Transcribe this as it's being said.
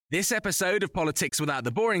This episode of Politics Without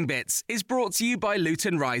the Boring Bits is brought to you by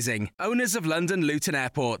Luton Rising, owners of London Luton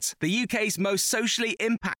Airport, the UK's most socially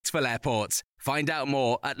impactful airport. Find out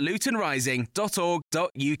more at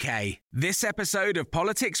lutonrising.org.uk. This episode of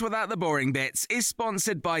Politics Without the Boring Bits is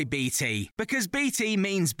sponsored by BT, because BT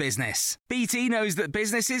means business. BT knows that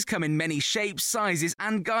businesses come in many shapes, sizes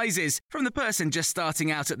and guises, from the person just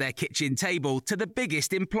starting out at their kitchen table to the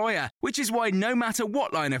biggest employer, which is why no matter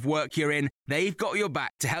what line of work you're in, they've got your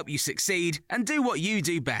back to help you succeed and do what you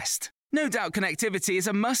do best. No doubt connectivity is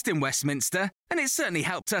a must in Westminster, and it certainly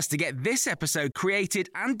helped us to get this episode created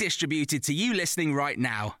and distributed to you listening right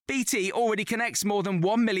now. BT already connects more than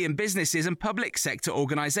 1 million businesses and public sector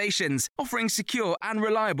organisations, offering secure and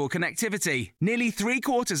reliable connectivity. Nearly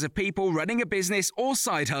 3/4 of people running a business or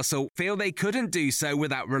side hustle feel they couldn't do so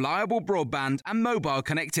without reliable broadband and mobile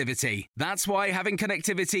connectivity. That's why having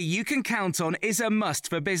connectivity you can count on is a must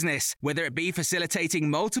for business, whether it be facilitating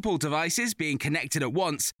multiple devices being connected at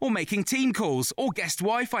once or making team calls or guest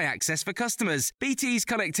Wi-Fi access for customers. BT's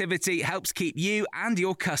connectivity helps keep you and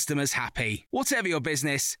your customers happy. Whatever your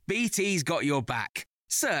business, BT's got your back.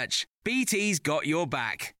 Search BT's got your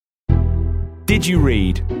back. Did You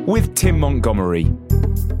Read with Tim Montgomery.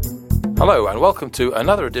 Hello and welcome to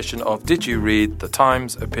another edition of Did You Read, the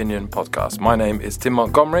Times Opinion Podcast. My name is Tim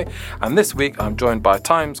Montgomery, and this week I'm joined by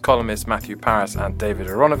Times columnists Matthew Parris and David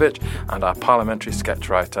Aaronovitch and our parliamentary sketch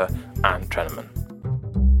writer Anne Treneman.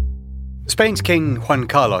 Spain's King Juan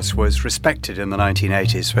Carlos was respected in the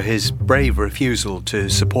 1980s for his brave refusal to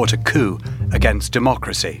support a coup against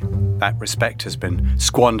democracy. That respect has been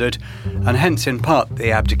squandered, and hence in part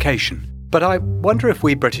the abdication. But I wonder if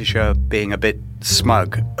we British are being a bit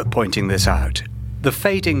smug at pointing this out. The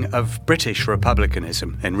fading of British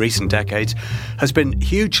republicanism in recent decades has been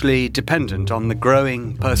hugely dependent on the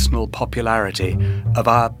growing personal popularity of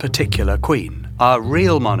our particular Queen. Our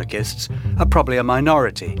real monarchists are probably a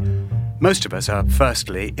minority. Most of us are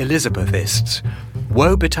firstly Elizabethists.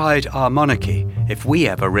 Woe betide our monarchy if we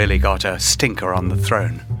ever really got a stinker on the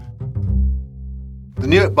throne. The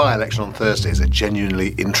Newark by-election on Thursday is a genuinely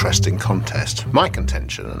interesting contest. My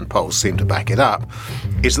contention, and polls seem to back it up,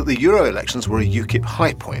 is that the Euro elections were a UKIP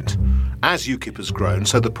high point. As UKIP has grown,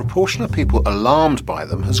 so the proportion of people alarmed by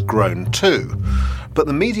them has grown too. But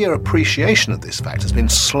the media appreciation of this fact has been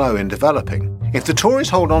slow in developing. If the Tories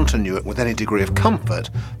hold on to Newark with any degree of comfort,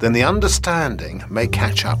 then the understanding may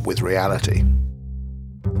catch up with reality.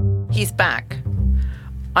 He's back.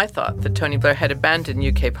 I thought that Tony Blair had abandoned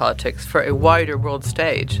UK politics for a wider world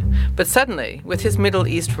stage. But suddenly, with his Middle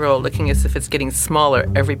East role looking as if it's getting smaller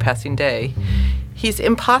every passing day, he's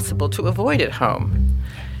impossible to avoid at home.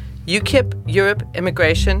 UKIP, Europe,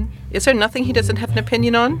 immigration. Is there nothing he doesn't have an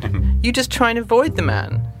opinion on? You just try and avoid the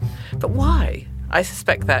man. But why? I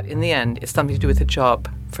suspect that, in the end, it's something to do with a job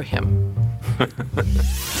for him.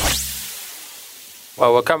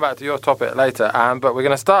 Well, we'll come back to your topic later, Anne, but we're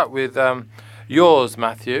going to start with yours,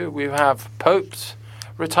 Matthew. We have popes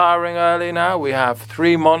retiring early now. We have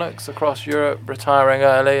 3 monarchs across Europe retiring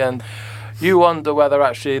early, and you wonder whether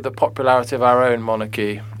actually the popularity of our own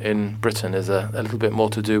monarchy in Britain is a little bit more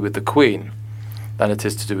to do with the Queen than it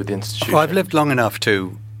is to do with the institution. Well, I've lived long enough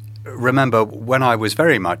to remember when I was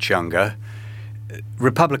very much younger,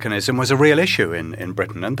 republicanism was a real issue in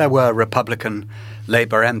Britain, and there were Republican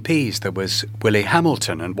Labour MPs. There was Willie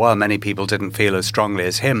Hamilton, and while many people didn't feel as strongly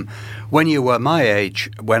as him, when you were my age,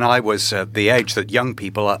 when I was the age that young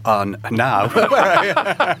people are now,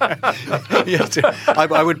 yes,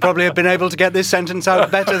 I would probably have been able to get this sentence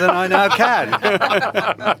out better than I now can.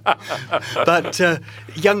 But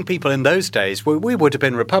young people in those days, we would have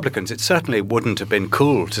been Republicans. It certainly wouldn't have been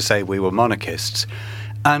cool to say we were monarchists.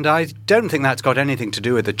 And I don't think that's got anything to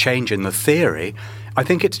do with the change in the theory. I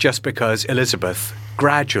think it's just because Elizabeth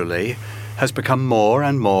gradually has become more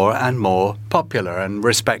and more and more popular, and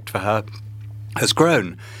respect for her has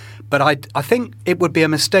grown. But I think it would be a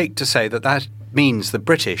mistake to say that means the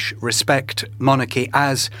British respect monarchy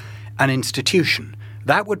as an institution.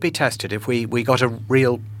 That would be tested if we got a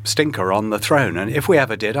real stinker on the throne. And if we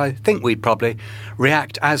ever did, I think we'd probably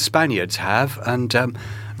react as Spaniards have, and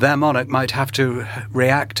their monarch might have to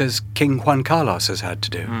react as King Juan Carlos has had to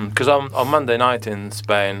do. Because on Monday night in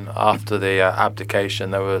Spain, after the abdication,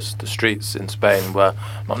 the streets in Spain were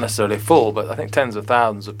not necessarily full, but I think tens of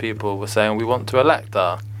thousands of people were saying, we want to elect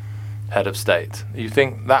our head of state. You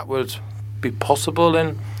think that would be possible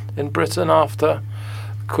in Britain after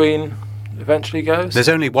Queen eventually goes? There's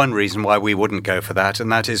only one reason why we wouldn't go for that,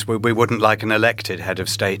 and that is we wouldn't like an elected head of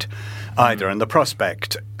state either. And the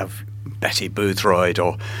prospect of Betty Boothroyd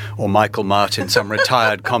or Michael Martin, some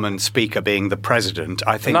retired Common Speaker being the president.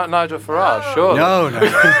 I think not Nigel Farage, sure. No.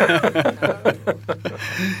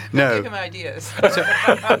 No. Give him ideas.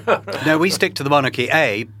 No, we stick to the monarchy,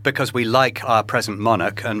 A, because we like our present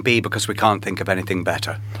monarch, and B, because we can't think of anything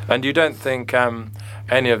better. And you don't think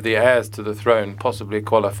any of the heirs to the throne possibly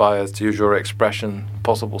qualify as, to use your expression,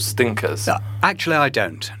 possible stinkers? No, actually, I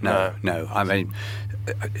don't. No. I mean,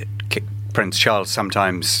 Prince Charles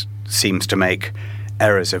sometimes seems to make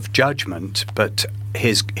errors of judgment, but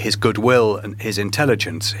his goodwill and his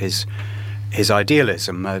intelligence, his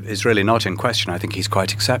idealism is really not in question. I think he's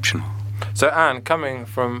quite exceptional. So, Anne, coming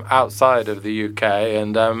from outside of the UK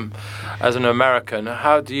and as an American,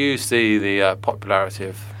 how do you see the popularity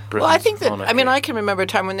of Britain's Well, I think that, monarchy? I can remember a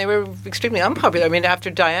time when they were extremely unpopular. After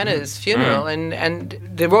Diana's funeral and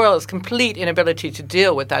the royals' complete inability to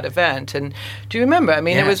deal with that event. And do you remember?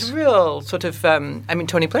 It was real sort of,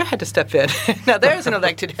 Tony Blair had to step in. Now, there's an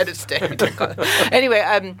elected head of state.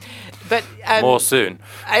 Anyway, but... More soon.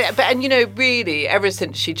 Really, ever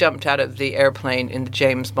since she jumped out of the airplane in the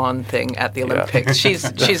James Bond thing at the Olympics, she's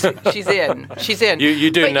in. She's in.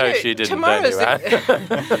 You do know she didn't, don't you,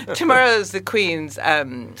 Anne? Tomorrow's the Queen's...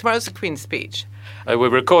 Tomorrow's the Queen's speech. We're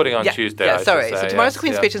recording on Tuesday. Yeah, sorry. So tomorrow's the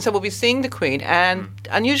Queen's speech, and so we'll be seeing the Queen. And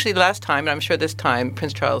unusually last time, and I'm sure this time,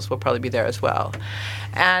 Prince Charles will probably be there as well.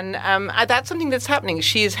 And that's something that's happening.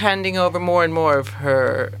 She is handing over more and more of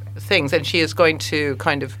her things, and she is going to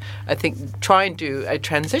kind of, I think, try and do a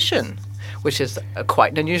transition, which is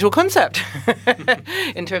quite an unusual concept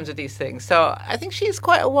in terms of these things. So I think she's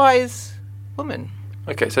quite a wise woman.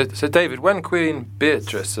 Okay, so David, when Queen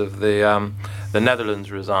Beatrice of the Netherlands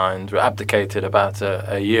resigned, or abdicated about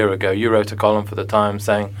a year ago, you wrote a column for the Times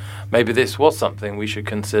saying maybe this was something we should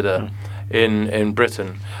consider in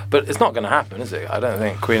Britain. But it's not going to happen, is it? I don't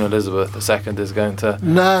think Queen Elizabeth II is going to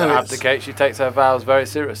abdicate. She takes her vows very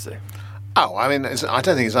seriously. Oh, I don't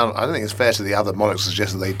think it's fair to the other monarchs to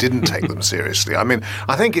suggest that they didn't take them seriously. I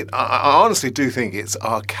honestly do think it's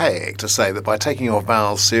archaic to say that by taking your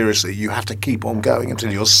vows seriously, you have to keep on going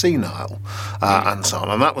until you're senile, and so on.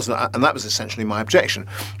 And that was essentially my objection.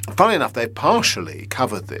 Funnily enough, they partially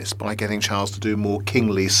covered this by getting Charles to do more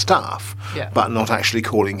kingly stuff, but not actually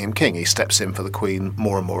calling him king. He steps in for the Queen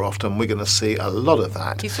more and more often. We're going to see a lot of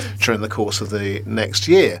that during the course of the next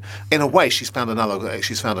year. In a way, she's found a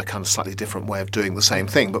kind of slightly different way of doing the same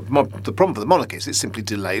thing. But the problem for the monarchy is it simply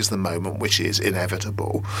delays the moment which is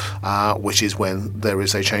inevitable, which is when there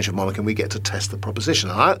is a change of monarch and we get to test the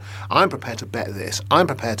proposition. And I'm prepared to bet this. I'm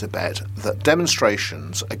prepared to bet that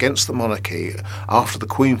demonstrations against the monarchy after the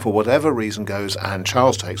Queen, for whatever reason, goes and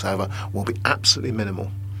Charles takes over, will be absolutely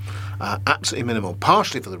minimal. Absolutely minimal,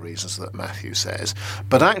 partially for the reasons that Matthew says,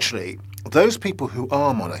 but actually those people who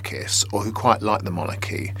are monarchists or who quite like the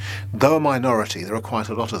monarchy, though a minority, there are quite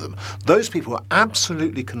a lot of them, those people who are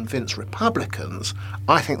absolutely convinced Republicans,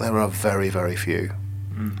 I think there are very, very few.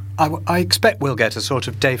 I expect we'll get a sort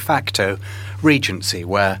of de facto regency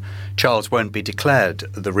where Charles won't be declared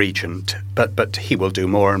the regent, but he will do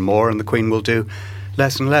more and more and the Queen will do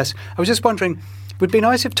less and less. I was just wondering, it would be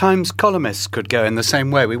nice if Times columnists could go in the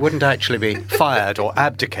same way. We wouldn't actually be fired or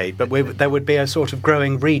abdicate, but there would be a sort of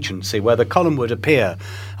growing regency where the column would appear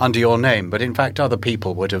under your name, but in fact other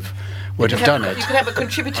people would have done it. You could have a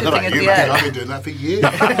contributor thing at the end. I've been doing that for years.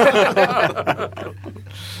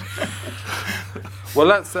 Well,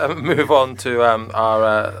 let's move on to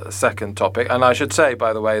our second topic. And I should say,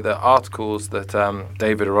 by the way, the articles that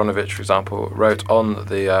David Aaronovitch, for example, wrote on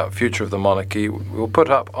the future of the monarchy, we'll put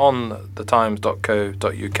up on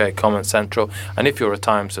thetimes.co.uk comment central. And if you're a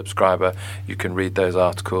Times subscriber, you can read those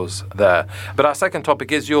articles there. But our second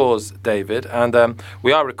topic is yours, David. And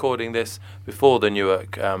we are recording this before the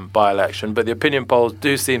Newark by-election. But the opinion polls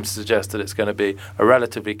do seem to suggest that it's going to be a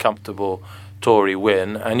relatively comfortable Tory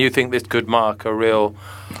win, and you think this could mark a real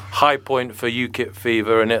high point for UKIP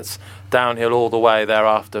fever, and it's downhill all the way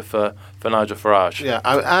thereafter for Nigel Farage. Yeah,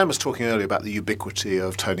 Anne was talking earlier about the ubiquity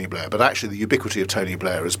of Tony Blair, but actually the ubiquity of Tony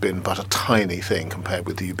Blair has been but a tiny thing compared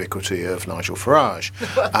with the ubiquity of Nigel Farage.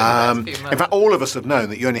 In fact, all of us have known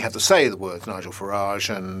that you only have to say the word Nigel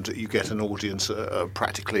Farage and you get an audience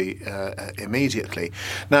practically immediately.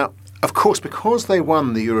 Now, of course, because they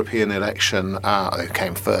won the European election, they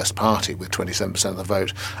came first party with 27% of the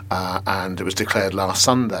vote, and it was declared last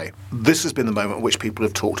Sunday. This has been the moment which people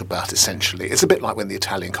have talked about, essentially. It's a bit like when the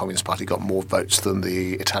Italian Communist Party got more votes than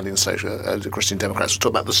the Italian the Christian Democrats. We talk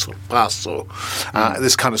about the sorpasso,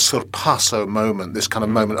 this kind of sorpasso moment, this kind of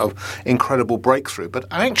moment of incredible breakthrough. But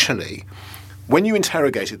actually, When you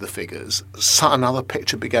interrogated the figures, another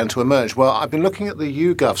picture began to emerge. Well, I've been looking at the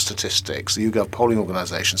YouGov statistics, the YouGov polling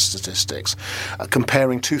organisation statistics,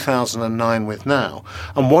 comparing 2009 with now.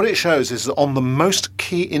 And what it shows is that on the most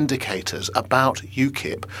key indicators about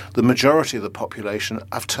UKIP, the majority of the population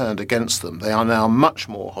have turned against them. They are now much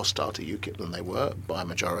more hostile to UKIP than they were by a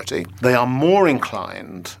majority. They are more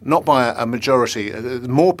inclined, not by a majority,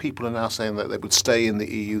 more people are now saying that they would stay in the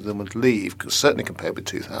EU than would leave, certainly compared with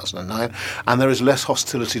 2009, and there is less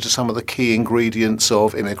hostility to some of the key ingredients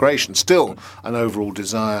of immigration. Still an overall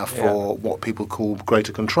desire for what people call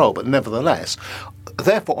greater control, but nevertheless,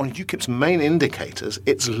 therefore on UKIP's main indicators,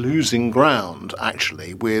 it's losing ground,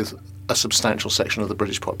 actually, with a substantial section of the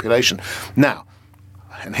British population. Now,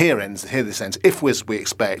 and here this ends, if we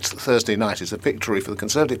expect that Thursday night is a victory for the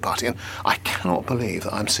Conservative Party, and I cannot believe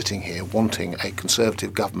that I'm sitting here wanting a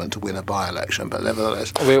Conservative government to win a by-election, but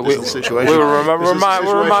nevertheless, this is the situation. We'll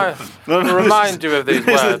remind you of these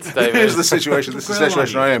words, David. Here's the situation. This is the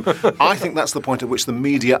situation I am. I think that's the point at which the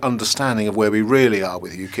media understanding of where we really are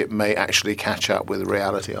with UKIP may actually catch up with the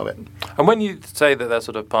reality of it. And when you say that they're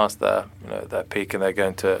sort of past their peak and they're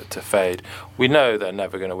going to fade, we know they're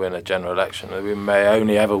never going to win a general election. We may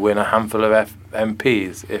only ever win a handful of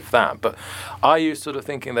MPs, if that. But are you sort of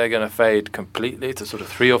thinking they're going to fade completely to sort of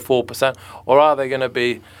 3 or 4%, or are they going to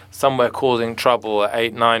be somewhere causing trouble at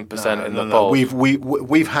 8-9% in the polls?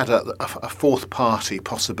 We've had a fourth party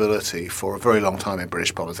possibility for a very long time in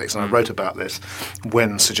British politics, and I wrote about this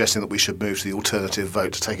when suggesting that we should move to the alternative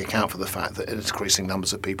vote to take account for the fact that increasing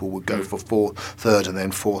numbers of people would go for third and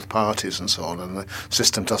then fourth parties and so on, and the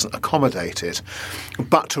system doesn't accommodate it.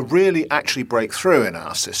 But to really actually break through in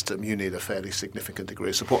our system, you need a fairly significant degree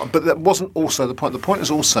of support. But that wasn't also the point. The point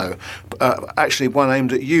is also actually one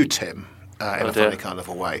aimed at you, Tim, in a funny kind of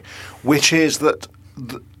a way, which is that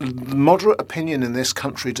the moderate opinion in this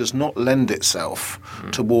country does not lend itself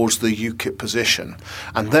towards the UKIP position.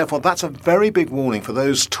 And therefore that's a very big warning for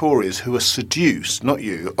those Tories who are seduced, not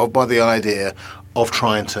you, by the idea of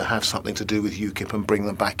trying to have something to do with UKIP and bring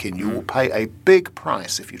them back in. You will pay a big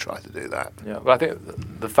price if you try to do that. Yeah, but I think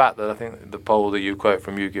the fact that I think the poll that you quote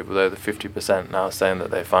from UKIP, with over 50% now saying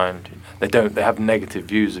that they have negative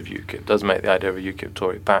views of UKIP, does make the idea of a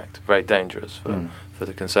UKIP-Tory pact very dangerous for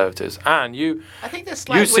the Conservatives. And I think there's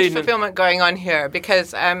slight wish fulfillment going on here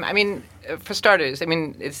because, for starters,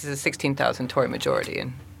 this is a 16,000 Tory majority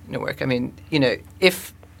in Newark.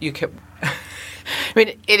 If UKIP...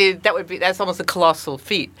 that's almost a colossal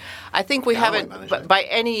feat. I think we haven't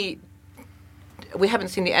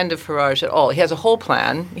seen the end of Farage at all. He has a whole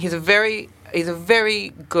plan. He's a very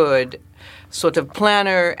good sort of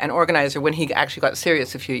planner and organizer when he actually got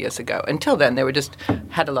serious a few years ago. Until then, they were just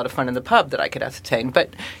had a lot of fun in the pub that I could ascertain. But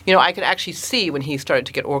I could actually see when he started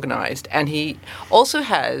to get organized, and he also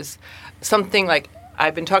has something like.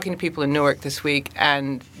 I've been talking to people in Newark this week,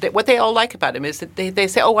 and what they all like about him is that they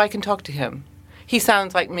say, "Oh, I can talk to him. He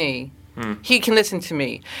sounds like me. He can listen to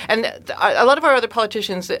me." And a lot of our other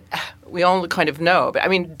politicians, we all kind of know.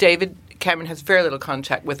 But David Cameron has very little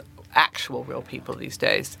contact with actual real people these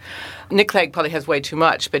days. Nick Clegg probably has way too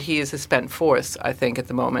much, but he is a spent force, I think, at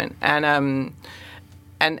the moment. And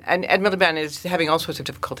Ed Miliband is having all sorts of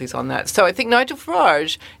difficulties on that. So I think Nigel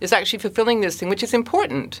Farage is actually fulfilling this thing, which is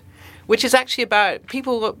important, which is actually about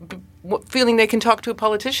people feeling they can talk to a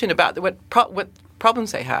politician about what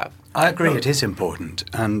problems they have. I agree it is important,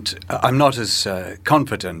 and I'm not as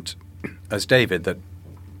confident as David that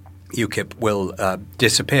UKIP will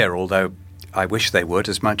disappear, although I wish they would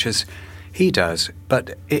as much as he does.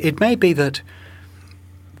 But it may be that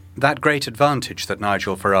great advantage that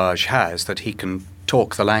Nigel Farage has, that he can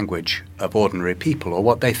talk the language of ordinary people, or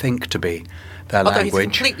what they think to be their Although language.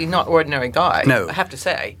 He's a completely not ordinary guy, no. I have to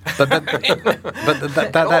say. But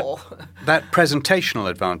that presentational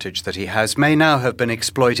advantage that he has may now have been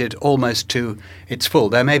exploited almost to its full.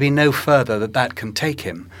 There may be no further that can take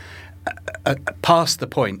him past the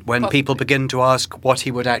point when people begin to ask what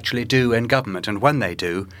he would actually do in government, and when they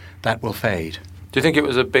do, that will fade. Do you think it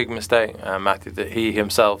was a big mistake, Matthew, that he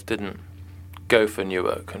himself didn't go for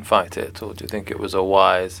Newark and fight it, or do you think it was a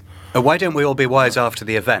wise... Why don't we all be wise after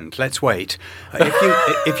the event? Let's wait.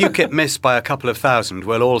 If UKIP missed by a couple of thousand,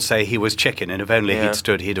 we'll all say he was chicken, and if only he'd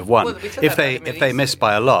stood, he'd have won. Well, if they miss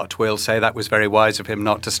by a lot, we'll say that was very wise of him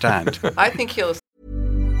not to stand. I think he'll...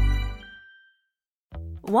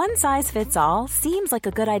 One size fits all seems like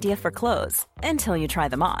a good idea for clothes until you try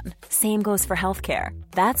them on. Same goes for healthcare.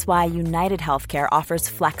 That's why United Healthcare offers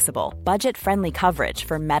flexible, budget-friendly coverage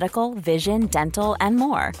for medical, vision, dental, and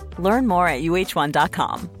more. Learn more at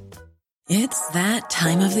uh1.com. It's that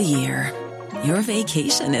time of the year. Your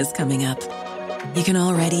vacation is coming up. You can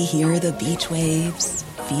already hear the beach waves,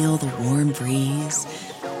 feel the warm breeze,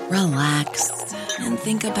 relax, and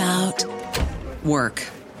think about work.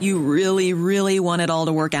 You really, really want it all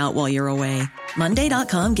to work out while you're away.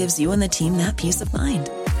 Monday.com gives you and the team that peace of mind.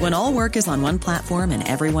 When all work is on one platform and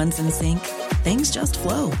everyone's in sync, things just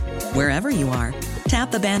flow. Wherever you are, tap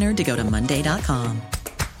the banner to go to Monday.com.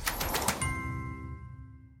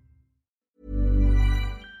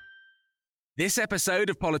 This episode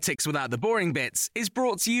of Politics Without the Boring Bits is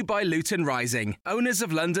brought to you by Luton Rising, owners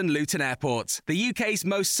of London Luton Airport, the UK's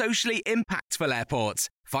most socially impactful airport.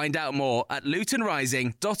 Find out more at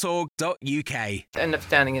lutonrising.org.uk. Ended up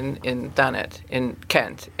standing in Thanet, in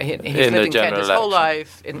Kent. He's In lived the in Kent general his whole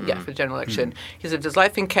election. life, for the general election. He's lived his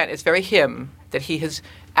life in Kent. It's very him that he is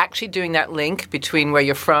actually doing that link between where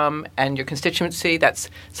you're from and your constituency. That's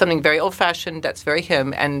something very old-fashioned. That's very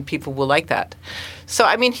him, and people will like that. So,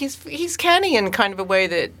 I mean, he's canny in kind of a way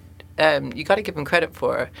that you got to give him credit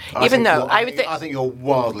for. I think you're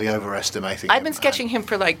wildly overestimating him. I've been sketching him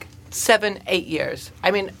for like 7-8 years.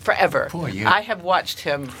 I mean, forever. Poor you. I have watched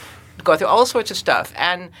him go through all sorts of stuff.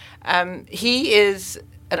 And he is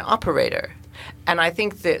an operator. And I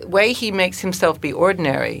think the way he makes himself be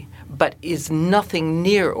ordinary, but is nothing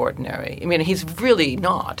near ordinary. I mean, he's really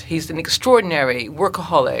not. He's an extraordinary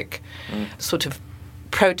workaholic, sort of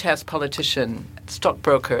protest politician,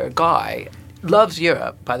 stockbroker guy. Loves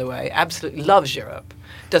Europe, by the way. Absolutely loves Europe.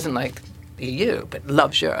 Doesn't like EU, but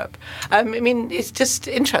loves Europe. I mean, it's just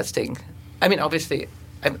interesting. I mean, obviously,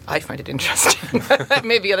 I find it interesting.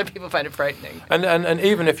 Maybe other people find it frightening. And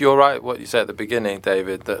even if you're right, what you said at the beginning,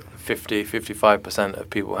 David, that 55% of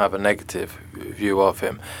people have a negative view of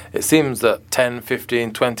him, it seems that 10,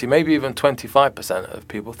 15, 20, maybe even 25% of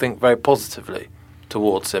people think very positively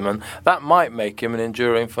towards him, and that might make him an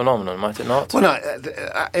enduring phenomenon, might it not? Well, no,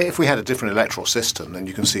 if we had a different electoral system, then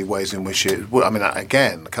you can see ways in which it would. I mean,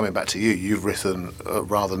 again, coming back to you, you've written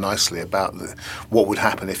rather nicely about what would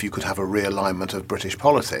happen if you could have a realignment of British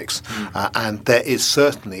politics. And there is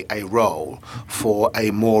certainly a role for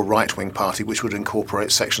a more right-wing party which would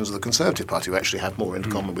incorporate sections of the Conservative Party who actually have more in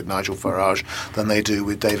common with Nigel Farage than they do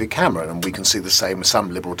with David Cameron. And we can see the same.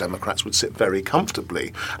 Some Liberal Democrats would sit very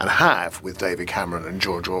comfortably and have with David Cameron and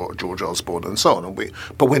George Osborne and so on.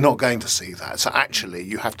 But we're not going to see that. So actually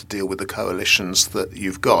you have to deal with the coalitions that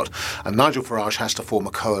you've got. And Nigel Farage has to form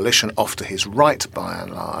a coalition off to his right by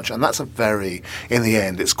and large. And that's in the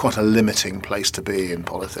end, it's quite a limiting place to be in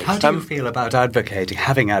politics. How do you feel about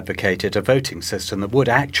having advocated a voting system that would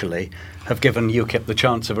actually have given UKIP the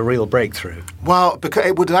chance of a real breakthrough? Well, because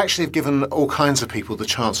it would actually have given all kinds of people the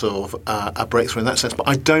chance of a breakthrough in that sense. But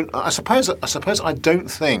I suppose I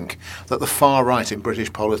don't think that the far right in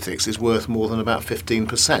British politics is worth more than about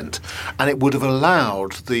 15%. And it would have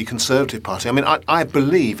allowed the Conservative Party. I mean, I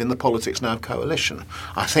believe in the politics now of coalition.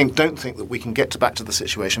 Don't think that we can get back to the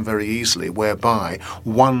situation very easily whereby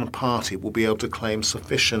one party will be able to claim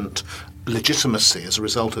sufficient legitimacy as a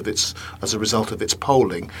result of its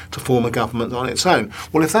polling to form a government on its own.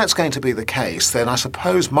 Well, if that's going to be the case, then I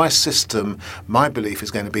suppose my belief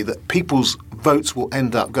is going to be that people's votes will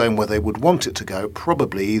end up going where they would want it to go,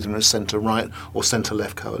 probably either in a centre-right or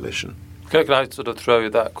centre-left coalition. Can I sort of throw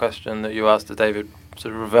that question that you asked to David,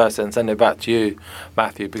 sort of reverse it and send it back to you,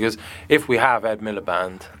 Matthew? Because if we have Ed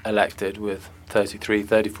Miliband elected with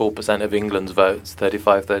 34% of England's votes,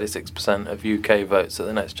 36% of UK votes at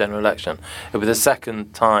the next general election, it'll be the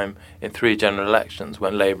second time in 3 general elections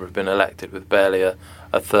when Labour have been elected with barely a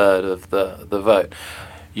third of the vote.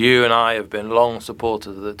 You and I have been long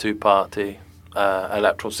supporters of the two-party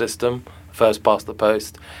electoral system, first past the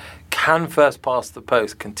post. Can first past the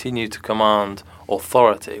post continue to command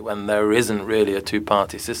authority when there isn't really a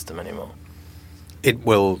two-party system anymore? It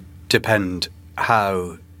will depend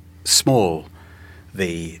how small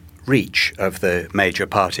the reach of the major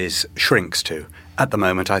parties shrinks to. At the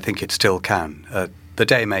moment, I think it still can. The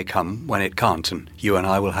day may come when it can't, and you and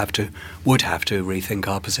I would have to rethink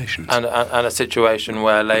our positions. And a situation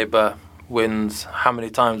where Labour wins, how many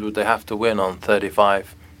times would they have to win on 35%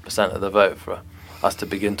 of the vote for us to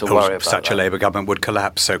begin to worry about such that? a Labour government would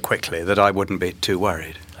collapse so quickly that I wouldn't be too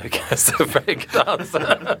worried. Okay, that's a very good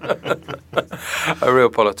answer. A real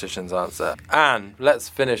politician's answer. Anne, let's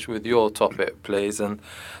finish with your topic, please. And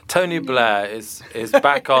Tony Blair is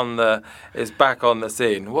back on the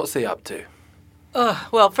scene. What's he up to?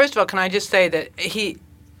 Well, first of all, can I just say that he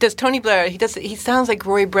sounds like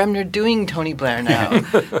Roy Bremner doing Tony Blair now.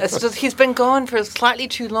 He's been gone for slightly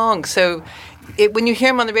too long. So when you hear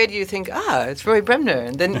him on the radio, you think, it's Roy Bremner.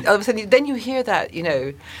 And then all of a sudden, then you hear that,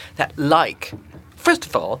 that first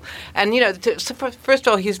of all. And, first of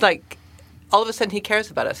all, he's like all of a sudden he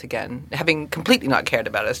cares about us again, having completely not cared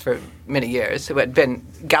about us for many years, who had been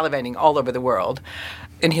gallivanting all over the world.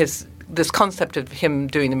 In this concept of him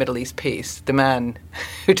doing the Middle East peace, the man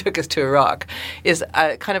who took us to Iraq, is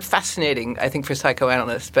kind of fascinating, I think, for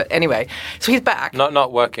psychoanalysts. But anyway, so he's back.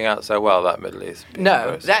 Not working out so well, that Middle East peace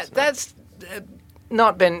process. That's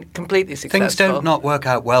not been completely successful. Things don't not work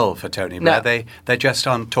out well for Tony Blair. No. They just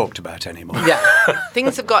aren't talked about anymore. Yeah,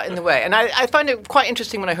 things have got in the way. And I find it quite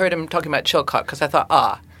interesting when I heard him talking about Chilcot, because I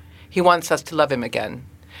thought, he wants us to love him again.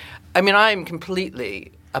 I mean, I'm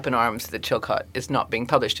completely up in arms that Chilcot is not being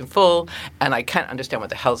published in full, and I can't understand what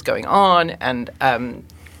the hell's going on.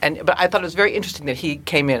 But I thought it was very interesting that he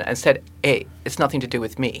came in and said, hey, it's nothing to do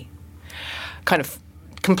with me. Kind of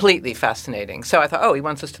completely fascinating. So I thought, he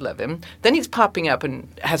wants us to love him. Then he's popping up and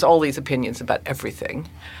has all these opinions about everything.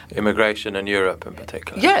 Immigration and Europe in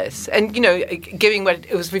particular. Yes, and, giving what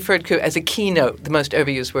it was referred to as a keynote, the most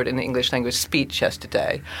overused word in the English language, speech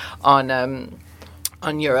yesterday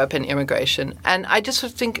on Europe and immigration. And I just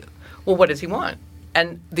sort of think, well, what does he want?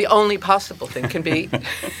 And the only possible thing can be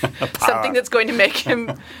something that's going to make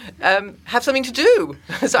him have something to do.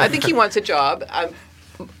 So I think he wants a job.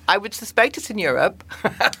 I would suspect it's in Europe.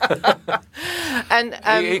 And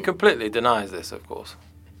he completely denies this, of course.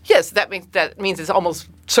 Yes, that means it's almost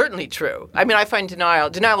certainly true. I mean, I find denial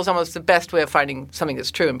is almost the best way of finding something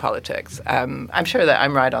that's true in politics. I'm sure that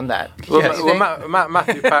I'm right on that.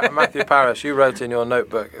 Matthew Parrish, you wrote in your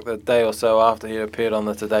notebook the day or so after he appeared on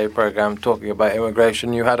the Today programme talking about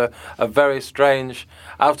immigration. You had a very strange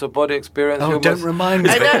out-of-body experience. Oh, don't remind me.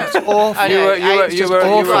 I know. It's awful.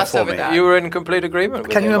 You were in complete agreement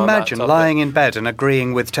with him. Can you imagine lying in bed and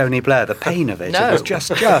agreeing with Tony Blair? The pain of it. No. It was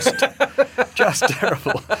just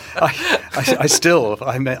terrible.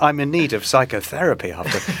 I'm in need of psychotherapy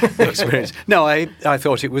after the experience. No, I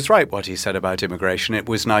thought it was right what he said about immigration. It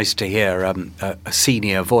was nice to hear a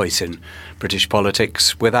senior voice in British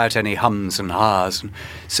politics without any hums and ha's,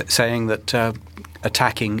 saying that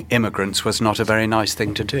attacking immigrants was not a very nice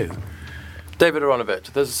thing to do. David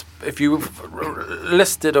Aaronovitch, if you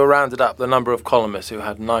listed or rounded up the number of columnists who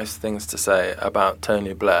had nice things to say about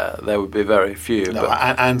Tony Blair, there would be very few. No,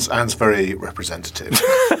 Anne's very representative.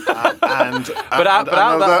 And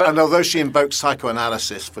although she invoked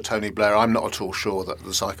psychoanalysis for Tony Blair, I'm not at all sure that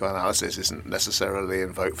the psychoanalysis isn't necessarily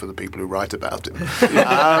invoked for the people who write about him.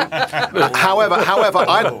 However,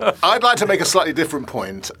 I'd like to make a slightly different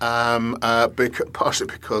point, partially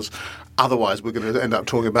because otherwise we're going to end up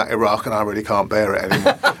talking about Iraq, and I really can't bear it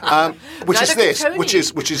anymore. Which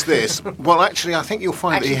is this. Well, actually, I think you'll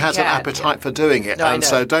find that he has an appetite for doing it,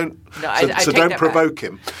 so don't provoke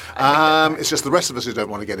him. It's just the rest of us who don't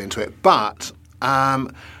want to get into it. But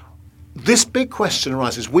this big question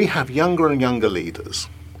arises: we have younger and younger leaders,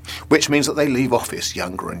 which means that they leave office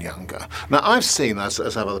younger and younger. Now, I've seen, as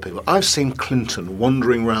have other people, I've seen Clinton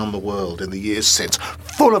wandering around the world in the years since,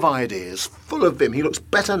 full of ideas, full of vim. He looks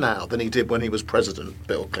better now than he did when he was president,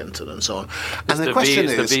 Bill Clinton, and so on. And the question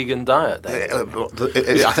is... the vegan diet.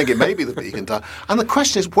 I think it may be the vegan diet. And the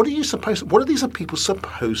question is, what are these people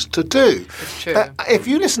supposed to do? It's true. If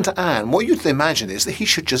you listen to Anne, what you'd imagine is that he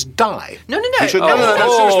should just die. No.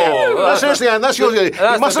 Seriously, Anne, that's your... He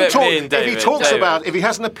mustn't talk... If he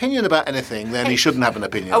has an opinion about anything, then he shouldn't have an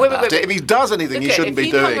opinion about it. If he does anything, he shouldn't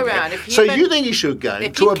be doing it. So you think he should go to a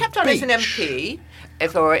beach? If he kept on as an MP,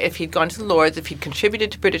 if he'd gone to the Lords, if he'd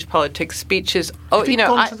contributed to British politics, speeches... Going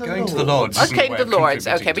to the Lords. Okay, to the Lords.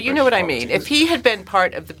 Okay, but you know what I mean. If he had been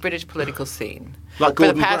part of the British political scene like for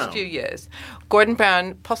the past few years, Gordon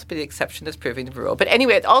Brown, possibly the exception that's proving the rule. But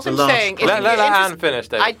anyway, all I'm saying... Let Anne finish,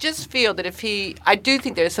 David. I just feel that I do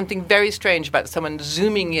think there is something very strange about someone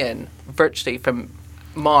zooming in virtually from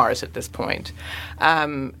Mars at this point,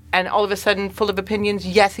 and all of a sudden full of opinions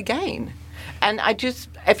yet again. And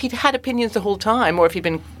if he'd had opinions the whole time, or if he'd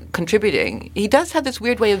been contributing, he does have this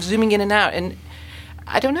weird way of zooming in and out, and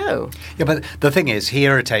I don't know. Yeah, but the thing is, he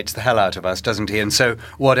irritates the hell out of us, doesn't he? And so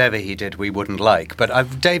whatever he did, we wouldn't like.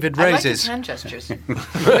 But David raises... I like his hand gestures.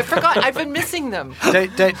 I forgot. I've been missing them.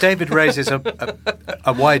 David raises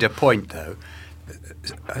a wider point, though.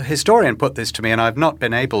 A historian put this to me, and I've not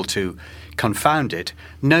been able to confound it.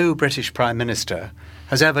 No British Prime Minister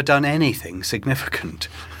has ever done anything significant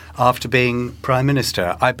after being Prime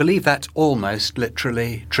Minister. I believe that's almost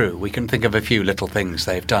literally true. We can think of a few little things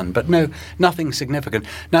they've done, but no, nothing significant.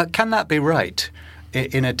 Now, can that be right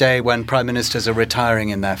in a day when Prime Ministers are retiring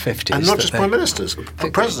in their 50s? And not just Prime Ministers,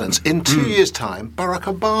 presidents. In 2 years' time, Barack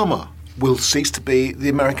Obama will cease to be the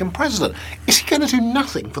American president. Is he going to do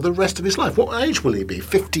nothing for the rest of his life? What age will he be?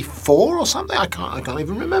 54 or something? I can't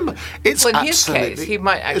even remember. It's well, in absolutely, his case, he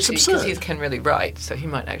might actually, because he can really write, so he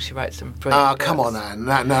might actually write some brilliant books. Come on, Anne.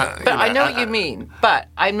 No, but I know what you mean. But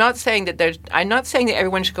I'm not saying that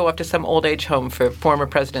everyone should go up to some old age home for former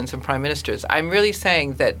presidents and prime ministers. I'm really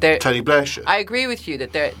saying that Tony Blair should. I agree with you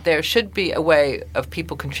that there should be a way of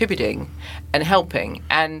people contributing and helping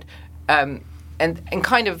and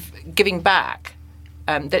kind of giving back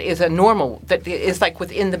that is like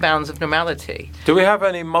within the bounds of normality. Do we have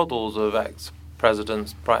any models of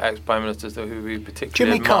ex-presidents, ex-prime ministers who we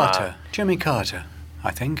particularly admire? Jimmy Carter,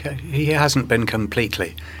 I think. He hasn't been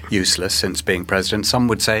completely useless since being president. Some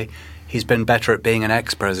would say he's been better at being an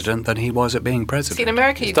ex-president than he was at being president. See, in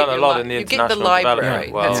America, you get the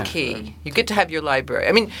library. That's key. You get to have your library.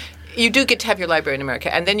 I mean, you do get to have your library in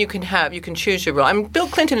America, and then you can choose your role. I mean, Bill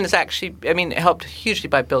Clinton is actually, helped hugely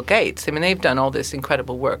by Bill Gates. I mean, they've done all this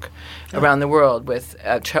incredible work around the world with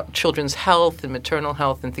children's health and maternal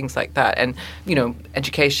health and things like that, and,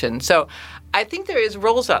 education. So I think there is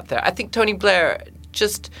roles out there. I think Tony Blair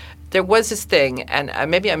there was this thing, and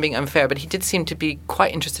maybe I'm being unfair, but he did seem to be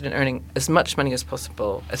quite interested in earning as much money as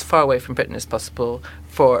possible, as far away from Britain as possible,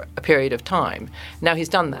 for a period of time. Now he's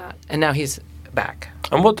done that, and now he's back.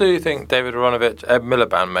 And what do you think David Aaronovitch, Ed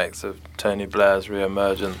Miliband makes of Tony Blair's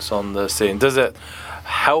re-emergence on the scene? Does it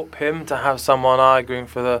help him to have someone arguing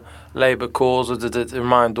for the Labour cause, or does it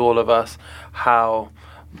remind all of us how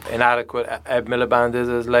inadequate Ed Miliband is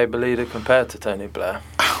as Labour leader compared to Tony Blair?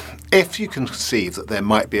 If you can conceive that there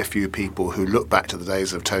might be a few people who look back to the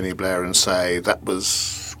days of Tony Blair and say that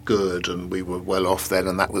was good and we were well off then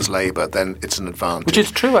and that was Labour, then it's an advantage. Which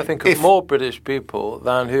is true, I think, of more British people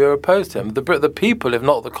than who are opposed to him. The people, if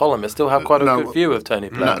not the columnists, still have quite a good view of Tony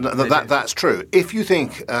Blair. That's true. If you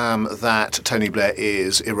think that Tony Blair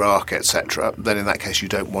is Iraq, etc., then in that case you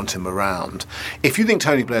don't want him around. If you think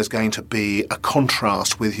Tony Blair is going to be a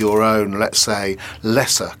contrast with your own, let's say,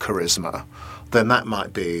 lesser charisma, then that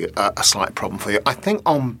might be a slight problem for you. I think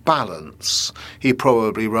on balance, he'd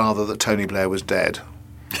probably rather that Tony Blair was dead.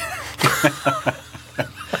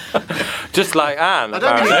 Just like Anne,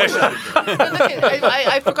 apparently.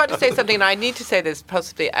 I forgot to say something, and I need to say this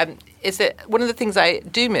possibly. Is that one of the things I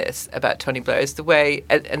do miss about Tony Blair is the way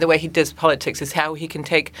he does politics is how he can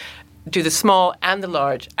do the small and the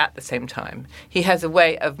large at the same time. He has a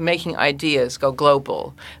way of making ideas go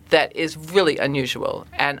global that is really unusual.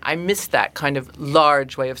 And I miss that kind of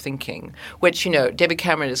large way of thinking, which, David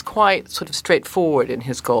Cameron is quite sort of straightforward in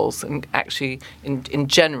his goals and actually, in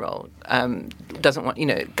general, doesn't want,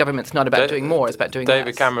 government's not about doing more, it's about doing David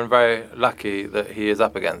less. Cameron very lucky that he is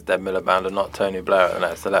up against Ed Miliband and not Tony Blair at the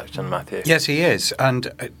next election, Matthew. Yes, he is.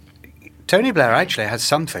 And Tony Blair actually has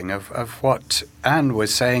something of what Anne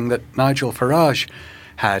was saying that Nigel Farage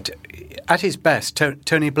had. At his best,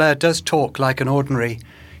 Tony Blair does talk like an ordinary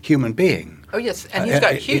human being. Oh, yes, and he's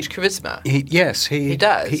got huge charisma. He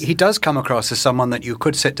does. He does come across as someone that you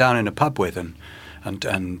could sit down in a pub with and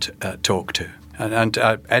talk to. And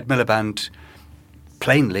Ed Miliband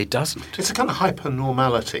plainly doesn't. It's a kind of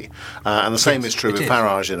hyper-normality, and the same is true with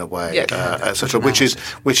Farage in a way, etc. Which is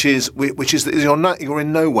that you're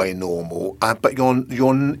in no way normal, but your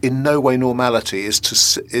in no way normality is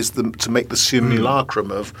to make the simulacrum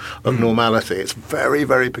of normality. It's very,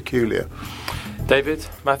 very peculiar. David,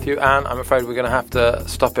 Matthew, Anne, I'm afraid we're going to have to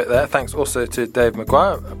stop it there. Thanks also to Dave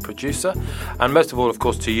Maguire, a producer, and most of all, of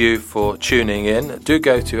course, to you for tuning in. Do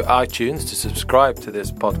go to iTunes to subscribe to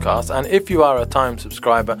this podcast, and if you are a Times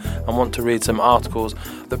subscriber and want to read some articles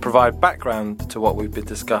that provide background to what we've been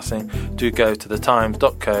discussing, do go to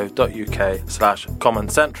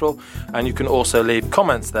thetimes.co.uk/Comment Central, and you can also leave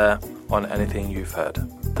comments there on anything you've heard.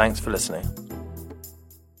 Thanks for listening.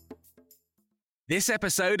 This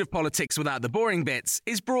episode of Politics Without the Boring Bits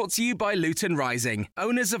is brought to you by Luton Rising,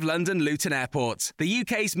 owners of London Luton Airport, the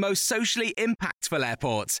UK's most socially impactful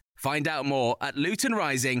airport. Find out more at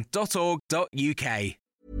lutonrising.org.uk.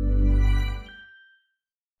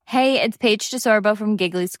 Hey, it's Paige DeSorbo from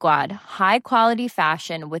Giggly Squad. High quality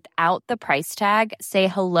fashion without the price tag. Say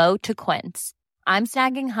hello to Quince. I'm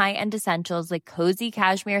snagging high-end essentials like cozy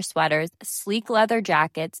cashmere sweaters, sleek leather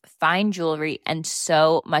jackets, fine jewelry, and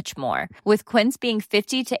so much more. With Quince being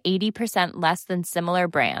 50 to 80% less than similar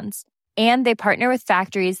brands. And they partner with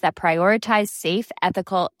factories that prioritize safe,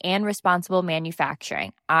 ethical, and responsible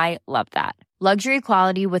manufacturing. I love that. Luxury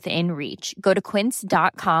quality within reach. Go to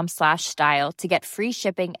quince.com/style to get free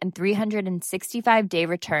shipping and 365-day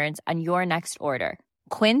returns on your next order.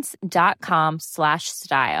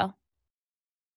 Quince.com/style.